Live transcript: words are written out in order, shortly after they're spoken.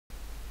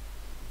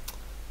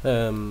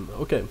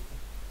Okay,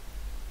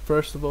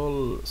 first of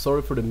all,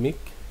 sorry for the mic.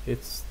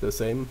 It's the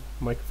same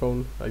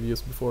microphone I've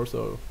used before,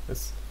 so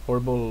it's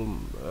horrible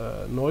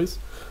noise.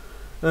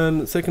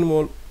 And second of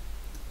all,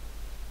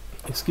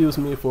 excuse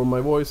me for my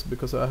voice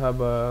because I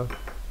have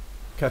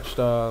catched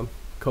a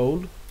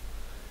cold,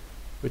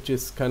 which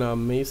is kind of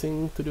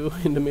amazing to do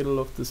in the middle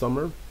of the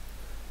summer.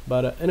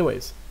 But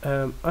anyways,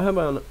 I have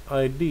an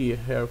idea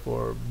here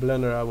for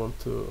Blender I want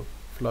to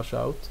flush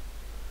out.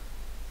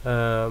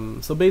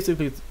 So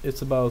basically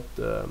it's about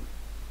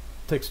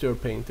texture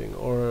painting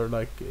or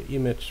like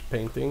image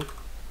painting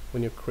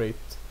when you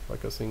create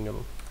like a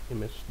single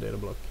image data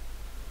block.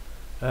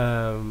 There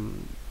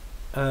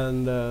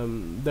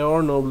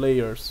are no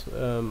layers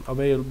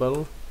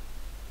available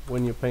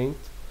when you paint.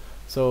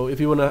 So if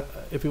you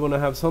wanna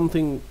have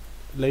something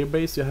layer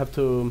based, you have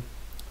to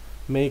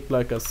make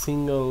like a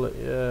single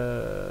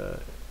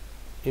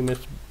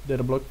image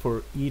data block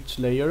for each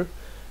layer,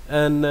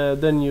 and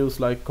then use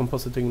like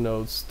compositing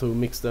nodes to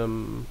mix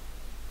them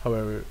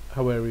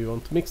however you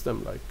want to mix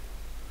them, like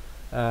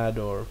add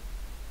or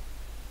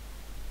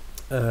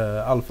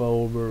alpha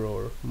over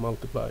or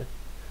multiply.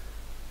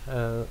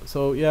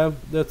 So yeah,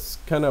 that's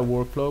kind of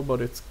workflow, but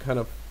it's kind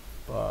of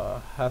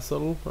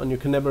hassle, and you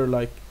can never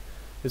like,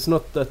 it's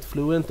not that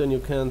fluent, and you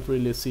can't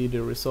really see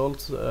the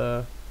results.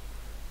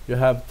 You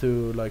have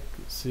to like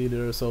see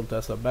the result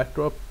as a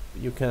backdrop.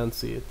 You can't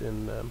see it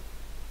in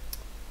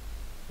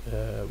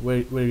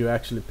where you're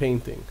actually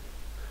painting.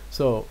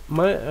 So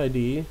my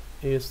idea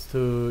is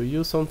to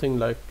use something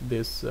like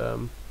this.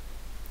 Okay,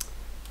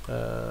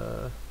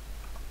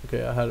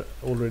 I had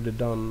already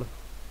done.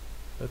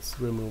 Let's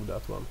remove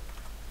that one.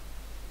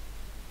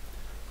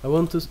 I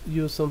want to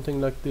use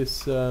something like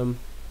this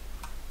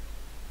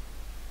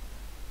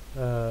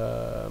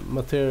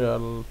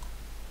material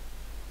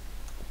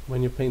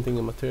when you're painting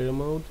in material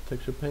mode,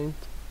 texture paint.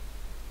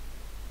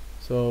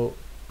 So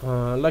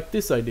like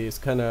this idea is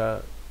kind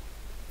of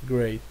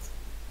great,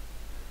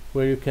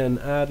 where you can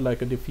add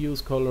like a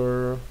diffuse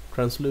color,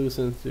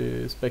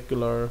 translucency,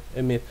 specular,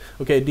 emit.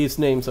 Okay, these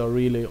names are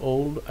really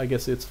old. I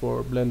guess it's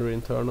for Blender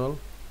internal,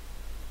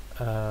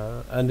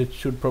 and it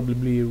should probably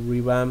be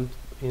revamped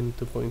in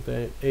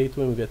 2.8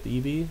 when we get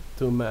Eevee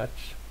to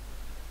match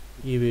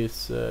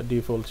Eevee's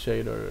default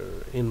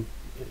shader in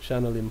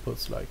channel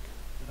inputs like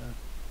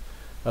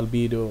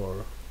albedo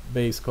or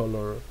base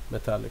color,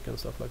 metallic and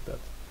stuff like that.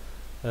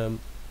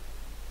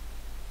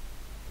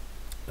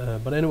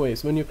 But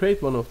anyways, when you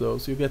create one of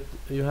those, you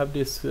have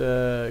this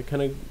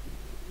kind of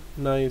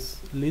nice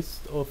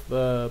list of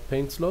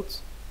paint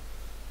slots,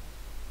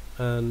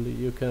 and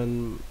you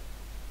can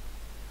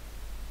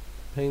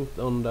paint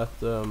on that.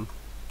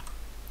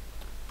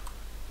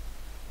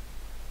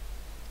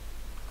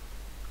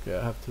 Okay,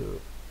 I have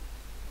to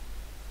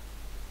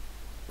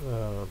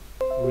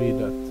read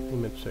that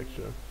image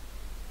texture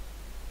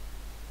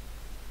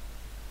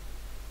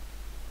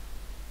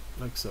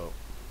like so.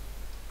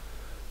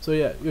 So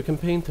yeah, you can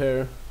paint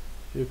here.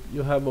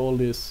 You have all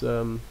these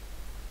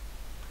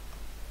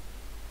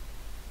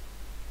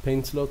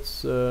paint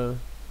slots. If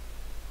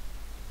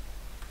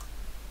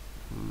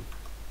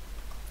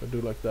I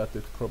do like that,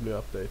 it probably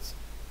updates.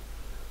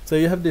 So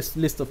you have this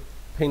list of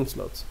paint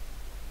slots.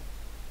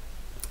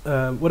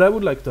 What I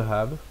would like to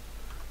have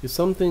is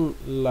something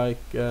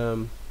like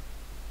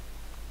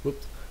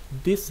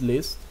this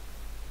list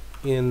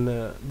in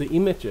the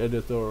image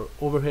editor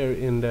over here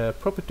in the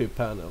property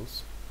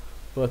panels,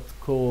 but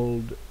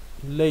called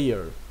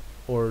layer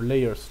or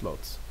layer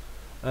slots.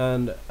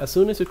 And as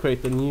soon as you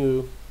create a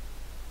new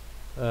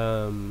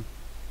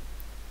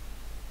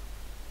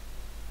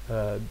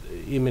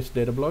image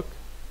data block,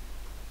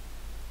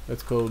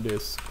 let's call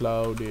this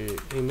cloudy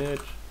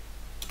image.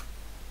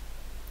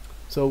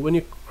 So when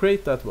you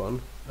create that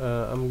one,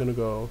 I'm gonna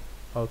go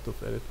out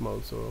of edit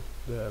mode so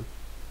the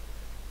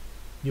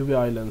UV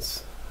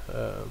islands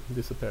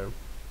disappear.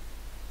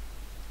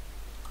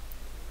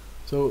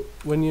 So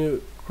when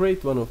you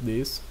create one of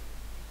these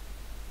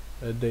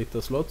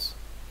data slots,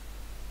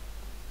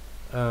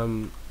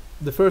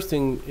 the first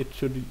thing it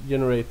should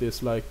generate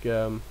is like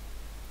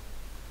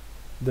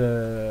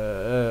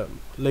the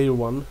layer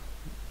 1.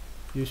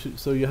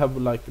 So you have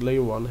like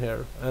layer 1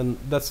 here, and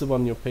that's the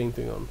one you're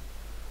painting on.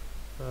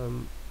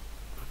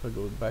 If I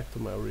go back to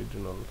my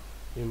original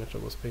image I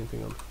was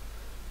painting on,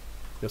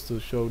 just to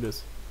show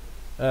this.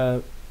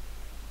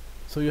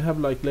 So you have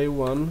like layer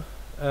 1,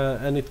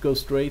 and it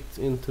goes straight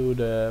into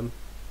the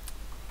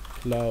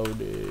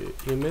cloudy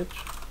image.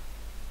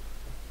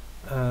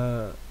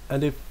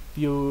 And if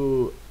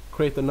you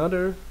create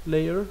another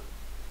layer,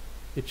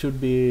 it should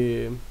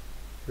be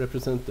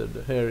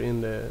represented here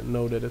in the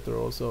node editor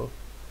also.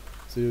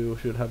 So you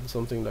should have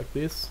something like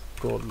this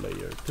called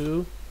layer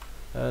 2,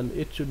 and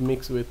it should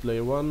mix with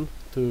layer 1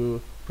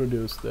 to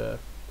produce the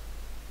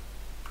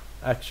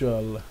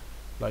actual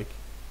like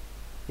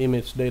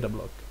image data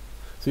block.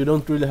 So you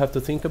don't really have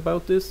to think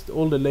about this.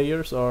 All the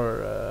layers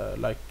are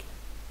like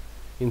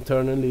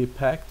internally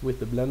packed with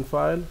the blend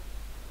file,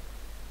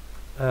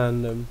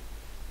 and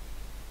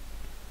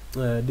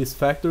this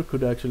factor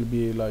could actually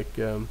be like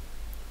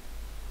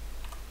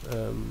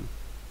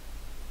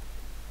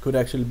could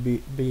actually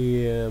be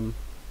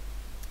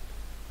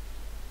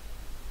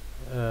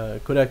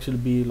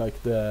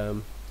like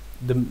the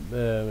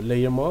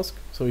layer mask.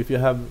 So if you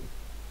have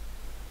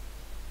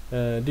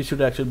this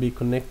should actually be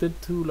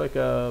connected to like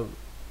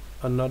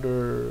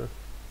another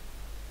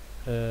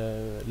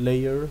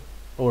layer,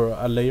 or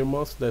a layer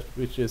mask, that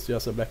which is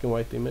just a black and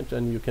white image,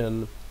 and you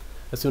can,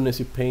 as soon as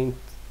you paint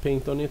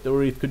on it,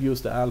 or it could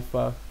use the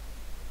alpha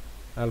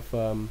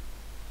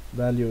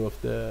value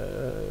of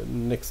the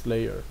next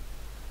layer.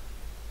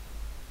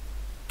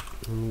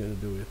 I'm gonna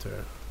do it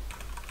here.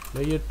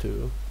 Layer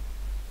 2.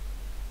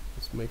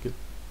 Let's make it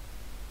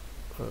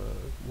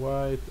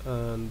white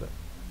and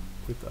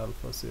with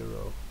alpha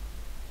 0.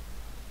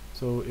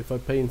 So if I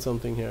paint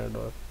something here,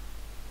 though,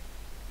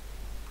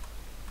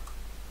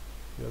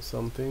 here's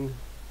something.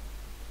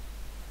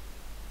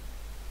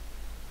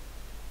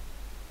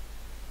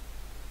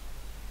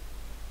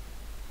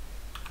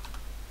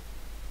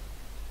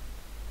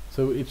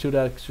 So it should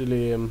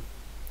actually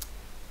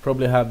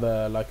probably have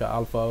like a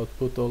alpha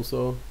output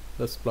also.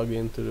 Let's plug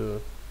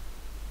into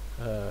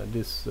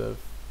this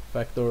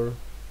factor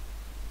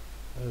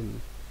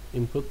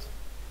input.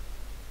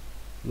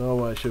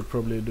 Now I should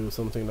probably do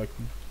something like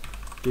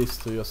this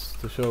to just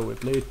to show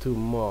it. Layer 2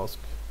 mask,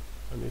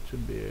 and it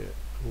should be a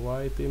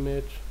white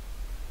image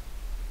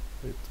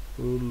with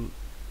full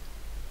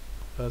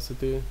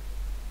opacity,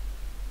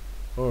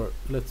 or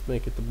let's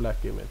make it a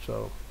black image,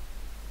 so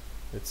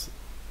it's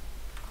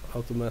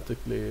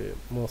automatically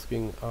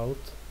masking out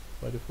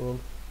by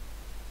default.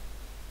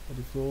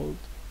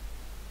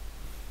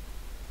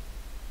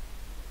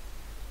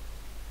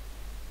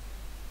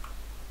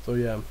 So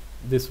yeah,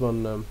 this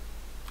one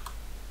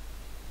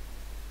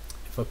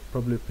if I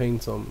probably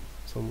paint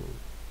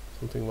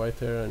something white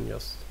here and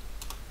just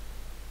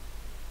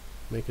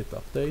make it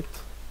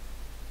update,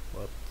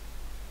 but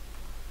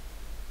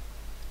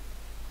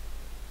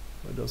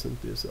why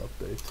doesn't this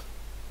update?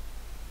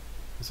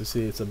 As you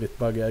see, it's a bit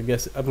buggy.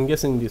 I'm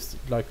guessing this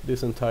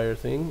entire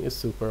thing is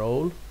super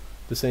old.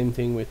 The same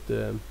thing with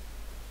the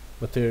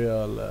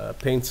material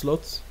paint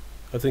slots.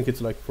 I think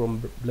it's like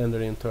from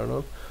Blender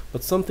internal,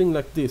 but something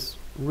like this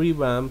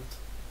revamped,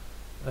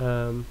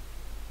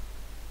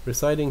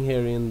 residing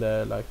here in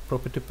the like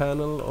property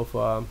panel of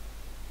a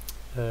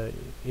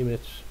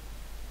image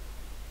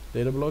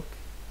data block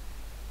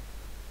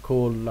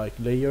called like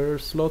layer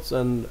slots,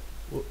 and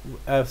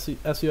as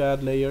you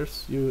add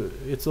layers,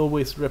 it's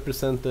always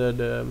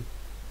represented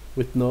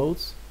with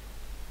nodes,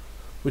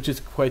 which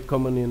is quite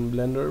common in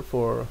Blender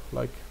for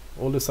like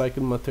all the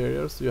cycle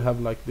materials. You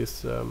have like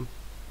this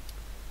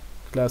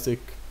classic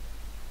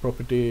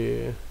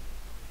property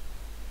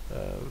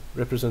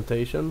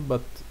representation,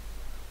 but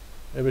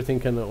everything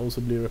can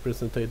also be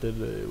represented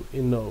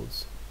in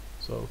nodes.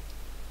 So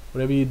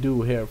whatever you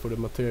do here for the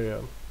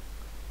material,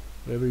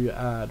 whatever you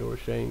add or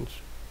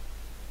change,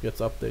 gets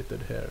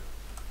updated here.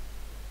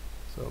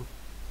 So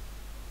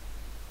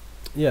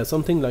yeah,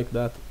 something like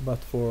that, but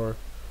for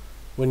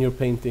when you're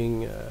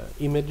painting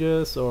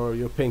images or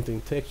you're painting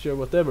texture,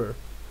 whatever.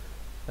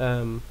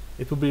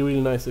 It would be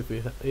really nice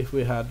if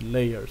we had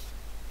layers,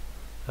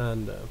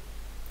 and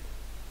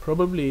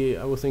probably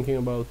I was thinking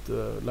about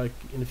like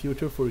in the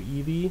future for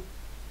Eevee,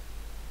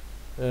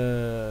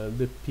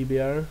 the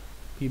PBR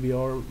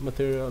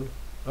material,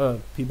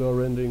 PBR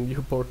rendering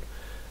viewport.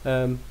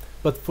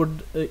 But for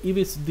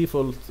Eevee's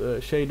default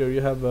shader,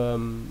 you have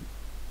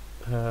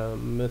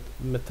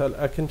metal.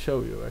 I can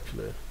show you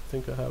actually. I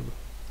think I have.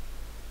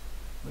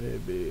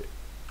 Maybe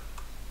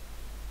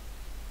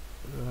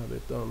I have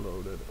it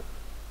downloaded.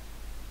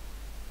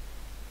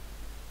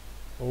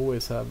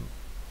 Always have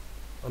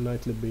a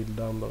nightly build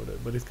downloaded,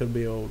 but it can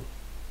be old.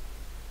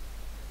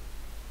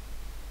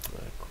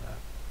 Crap.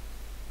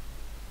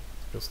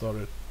 Just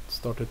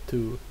started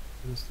 2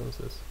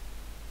 instances.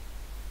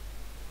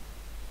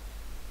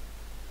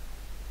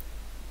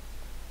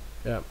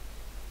 Yeah.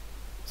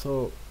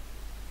 So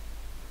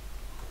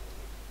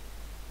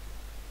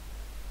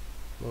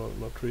no,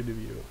 not 3D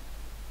view.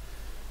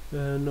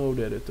 Node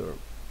editor.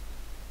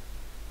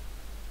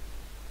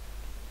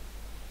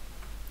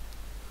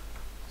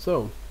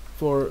 So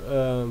for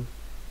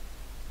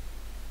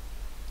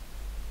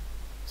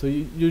so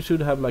you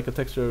should have like a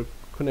texture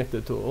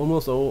connected to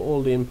almost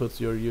all the inputs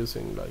you're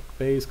using, like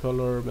base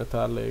color,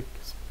 metallic,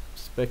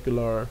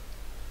 specular,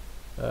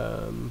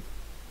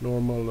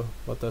 normal,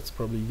 but that's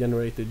probably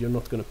generated. You're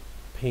not gonna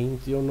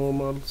paint your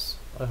normals,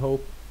 I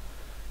hope,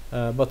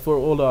 but for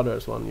all the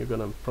others one, you're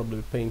gonna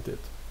probably paint it.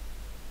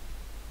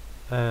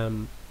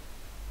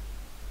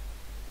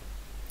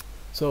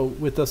 So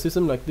with a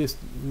system like this,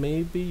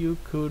 maybe you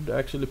could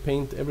actually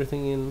paint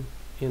everything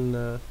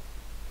in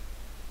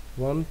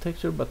one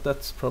texture, but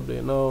that's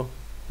probably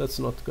that's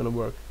not gonna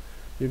work.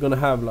 You're gonna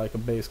have like a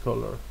base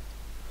color,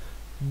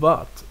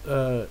 but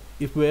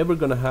if we're ever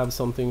gonna have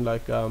something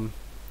like a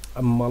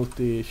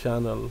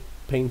multi-channel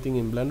painting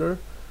in Blender,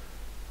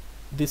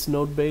 this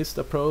node-based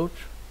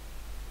approach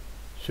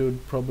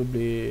should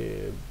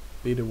probably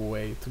be the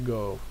way to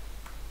go,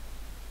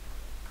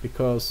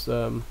 because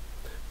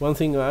one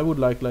thing I would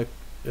like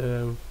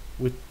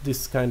with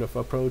this kind of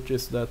approach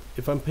is that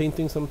if I'm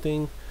painting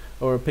something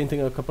or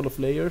painting a couple of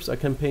layers, I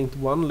can paint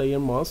one layer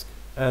mask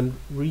and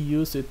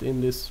reuse it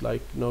in this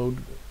like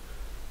node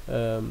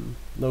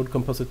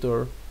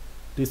compositor.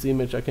 This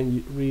image I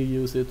can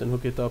reuse it and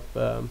hook it up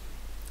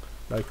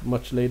like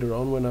much later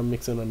on when I'm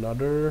mixing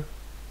another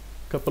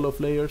couple of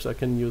layers. I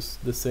can use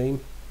the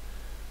same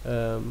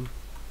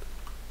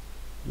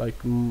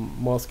like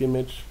mask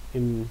image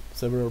in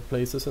several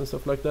places and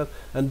stuff like that,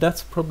 and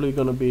that's probably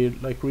gonna be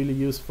like really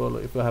useful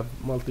if I have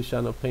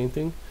multi-channel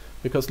painting,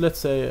 because let's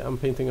say I'm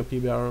painting a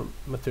PBR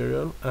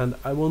material and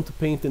I want to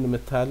paint in the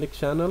metallic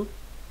channel,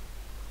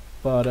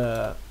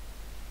 but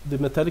the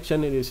metallic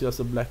channel is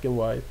just a black and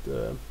white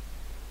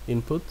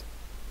input,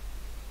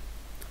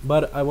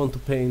 but I want to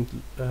paint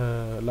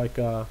like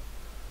a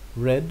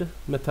red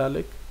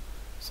metallic,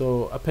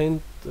 so I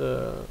paint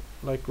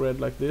like red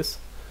like this.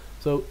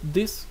 So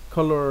this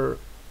color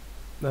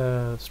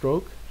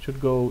stroke should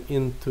go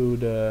into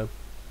the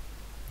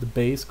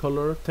base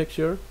color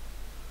texture,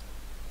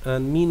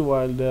 and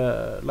meanwhile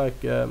the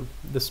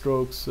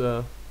strokes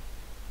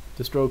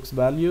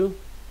value,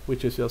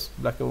 which is just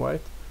black and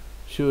white,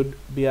 should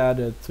be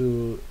added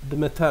to the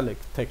metallic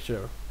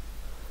texture.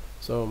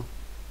 So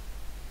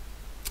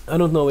I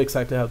don't know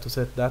exactly how to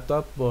set that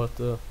up, but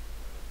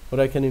what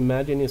I can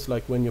imagine is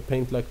like when you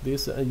paint like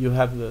this, you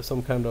have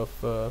some kind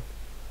of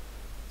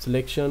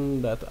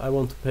selection that I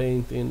want to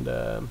paint in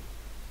the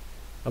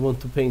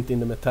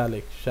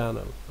metallic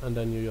channel, and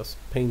then you just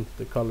paint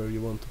the color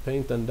you want to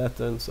paint, and that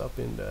ends up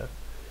in the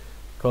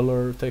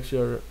color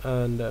texture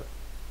and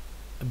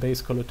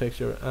base color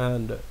texture,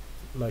 and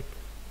like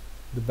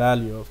the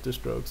value of the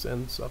strokes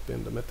ends up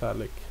in the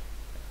metallic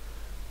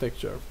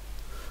texture.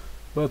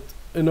 But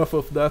enough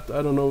of that.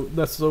 I don't know,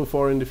 that's so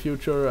far in the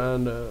future,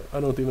 and I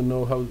don't even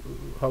know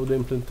how the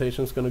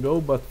implementation is gonna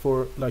go, but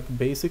for like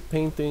basic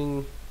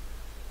painting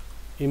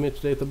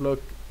image data block,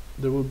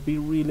 there would be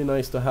really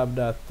nice to have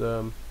that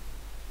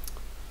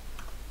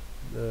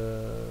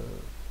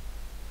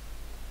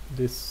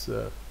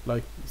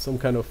like some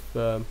kind of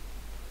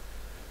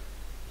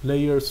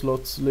layer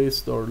slots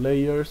list or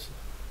layers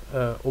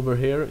over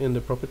here in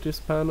the properties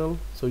panel,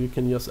 so you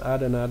can just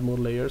add more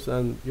layers,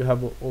 and you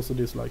have also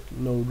this like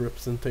node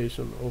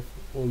representation of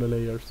all the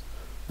layers,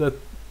 that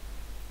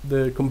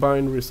the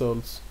combined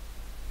results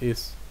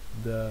is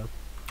the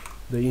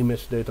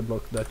image data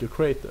block that you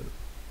created.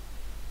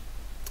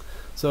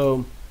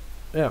 So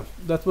yeah,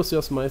 that was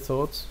just my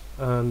thoughts,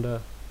 and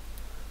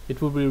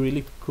it would be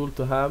really cool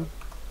to have.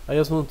 I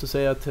just want to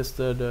say I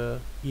tested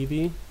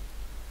Eevee.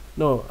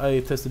 No,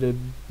 I tested a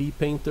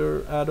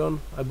BPainter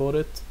add-on. I bought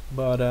it,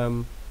 but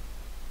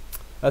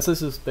as I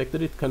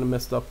suspected, it kind of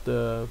messed up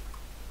the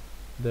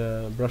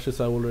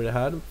brushes I already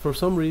had. For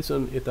some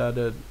reason, it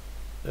added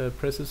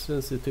pressure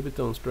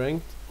sensitivity on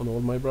strength on all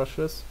my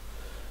brushes.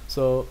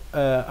 So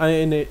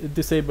I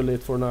disable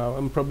it for now.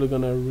 I'm probably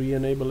gonna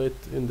re-enable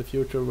it in the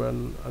future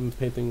when I'm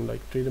painting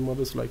like 3D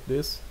models like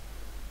this.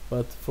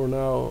 But for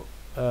now,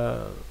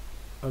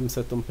 I'm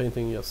set on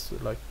painting just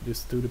like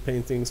these 2D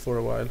paintings for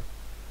a while.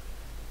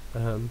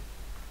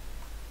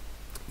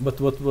 But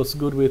what was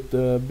good with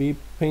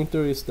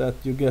BPainter is that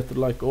you get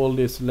like all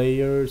these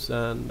layers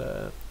and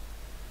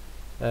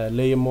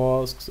layer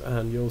masks,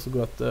 and you also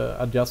got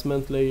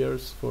adjustment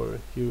layers for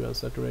hue and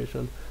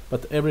saturation.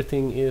 But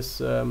everything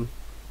is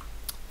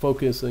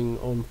focusing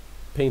on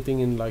painting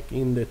in like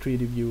in the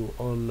 3D view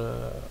on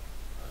a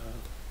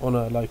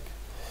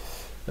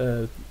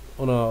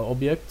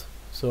object.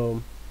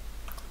 So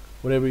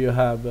whatever you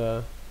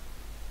have,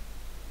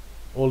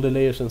 all the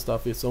layers and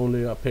stuff is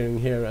only appearing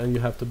here, and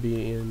you have to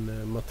be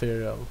in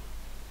material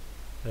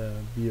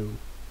view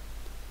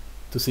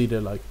to see the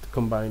like the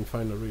combined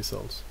final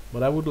results.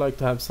 But I would like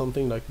to have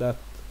something like that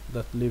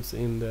that lives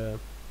in the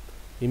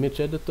image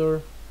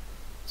editor,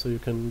 so you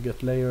can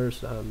get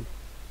layers, and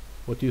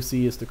what you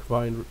see is the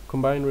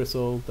combined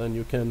result, and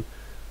you can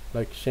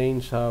like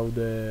change how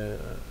the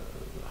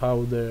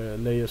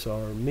layers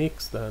are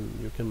mixed, and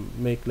you can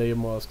make layer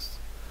masks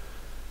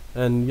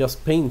and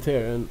just paint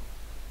here, and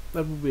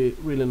that would be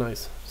really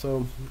nice.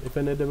 So if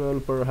any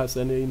developer has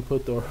any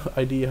input or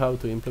idea how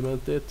to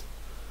implement it,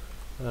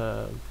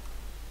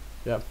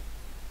 yeah,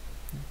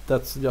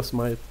 that's just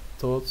my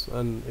thoughts,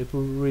 and it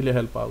will really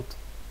help out.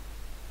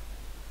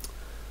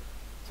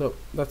 So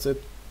that's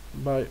it.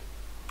 Bye.